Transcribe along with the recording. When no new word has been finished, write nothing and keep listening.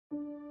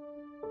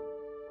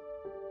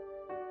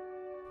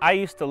I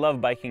used to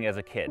love biking as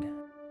a kid,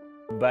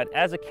 but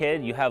as a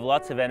kid you have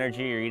lots of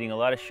energy, you're eating a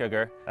lot of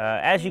sugar.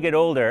 As you get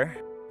older,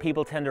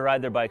 people tend to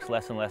ride their bikes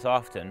less and less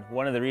often.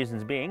 One of the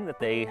reasons being that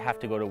they have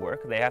to go to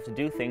work, they have to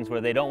do things where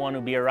they don't want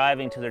to be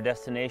arriving to their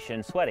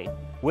destination sweaty.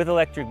 With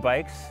electric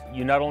bikes,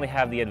 you not only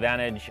have the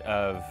advantage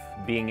of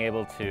being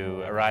able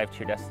to arrive to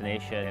your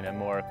destination in a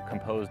more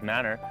composed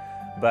manner,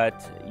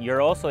 but you're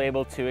also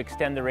able to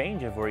extend the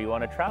range of where you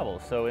want to travel.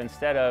 So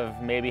instead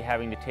of maybe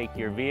having to take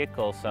your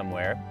vehicle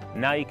somewhere,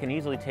 now you can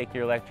easily take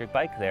your electric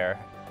bike there.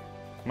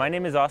 My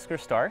name is Oscar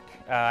Stark.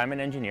 I'm an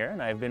engineer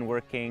and I've been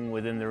working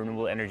within the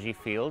renewable energy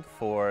field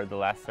for the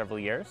last several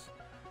years.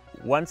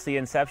 Once the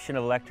inception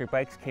of electric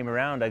bikes came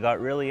around, I got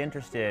really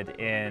interested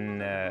in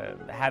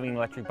having an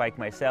electric bike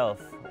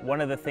myself. One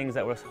of the things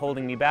that was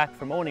holding me back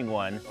from owning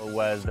one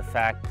was the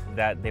fact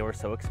that they were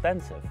so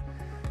expensive.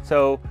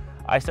 So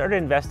I started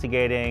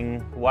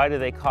investigating why do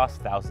they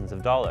cost thousands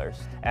of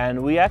dollars.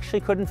 And we actually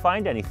couldn't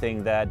find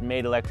anything that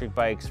made electric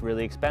bikes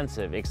really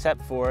expensive,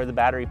 except for the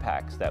battery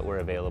packs that were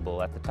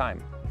available at the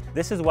time.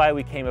 This is why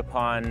we came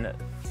upon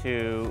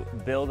to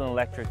build an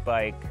electric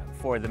bike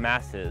for the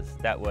masses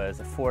that was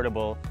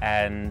affordable,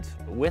 and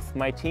with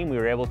my team we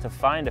were able to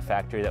find a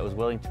factory that was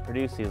willing to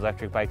produce these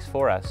electric bikes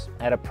for us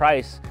at a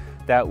price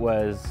that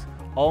was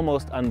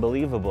almost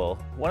unbelievable.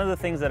 One of the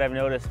things that I've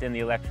noticed in the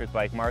electric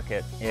bike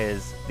market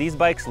is these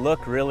bikes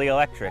look really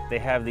electric. They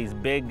have these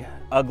big,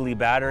 ugly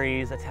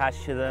batteries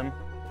attached to them.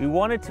 We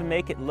wanted to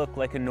make it look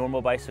like a normal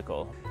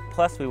bicycle.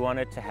 Plus, we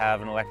wanted to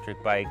have an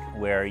electric bike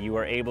where you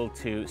are able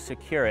to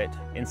secure it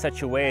in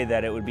such a way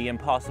that it would be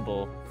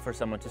impossible for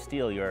someone to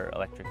steal your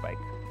electric bike.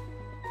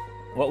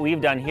 What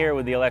we've done here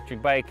with the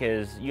electric bike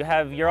is you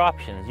have your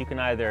options. You can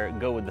either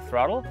go with the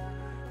throttle,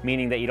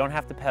 meaning that you don't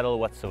have to pedal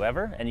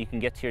whatsoever and you can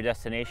get to your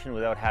destination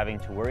without having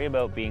to worry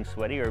about being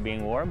sweaty or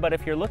being warm. But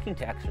if you're looking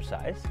to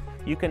exercise,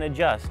 you can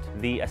adjust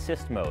the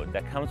assist mode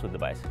that comes with the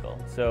bicycle.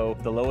 So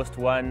the lowest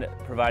one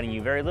providing you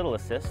very little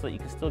assist so that you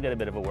can still get a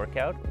bit of a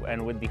workout,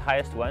 and with the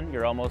highest one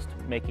you're almost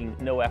making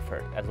no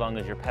effort as long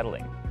as you're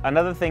pedaling.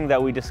 Another thing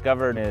that we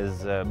discovered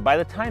is by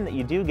the time that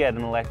you do get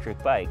an electric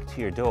bike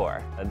to your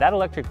door, that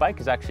electric bike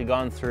has actually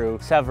gone through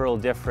several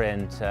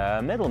different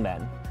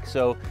middlemen.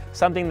 So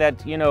something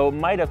that,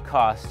 might have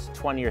cost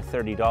 $20 or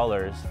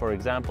 $30, for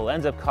example,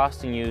 ends up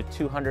costing you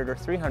 $200 or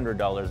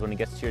 $300 when it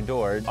gets to your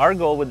door. Our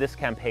goal with this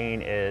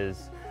campaign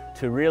is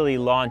to really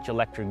launch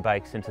electric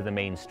bikes into the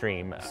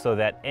mainstream so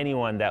that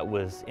anyone that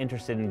was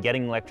interested in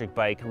getting an electric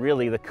bike,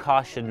 really the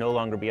cost should no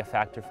longer be a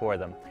factor for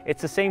them.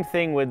 It's the same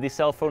thing with the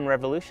cell phone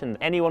revolution.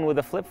 Anyone with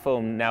a flip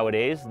phone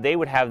nowadays, they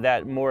would have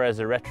that more as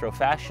a retro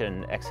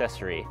fashion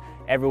accessory.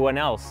 Everyone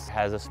else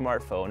has a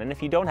smartphone, and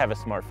if you don't have a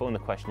smartphone, the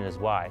question is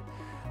why?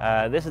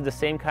 This is the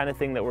same kind of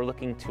thing that we're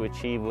looking to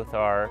achieve with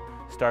our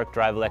Stark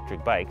Drive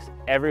electric bikes.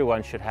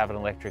 Everyone should have an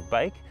electric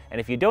bike,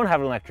 and if you don't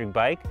have an electric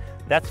bike,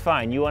 that's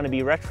fine. You want to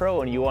be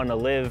retro and you want to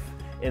live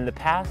in the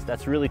past,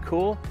 that's really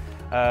cool.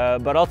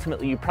 But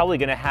ultimately you're probably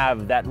going to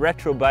have that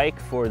retro bike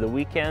for the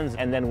weekends,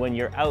 and then when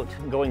you're out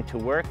going to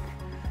work,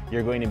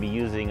 you're going to be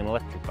using an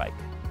electric bike.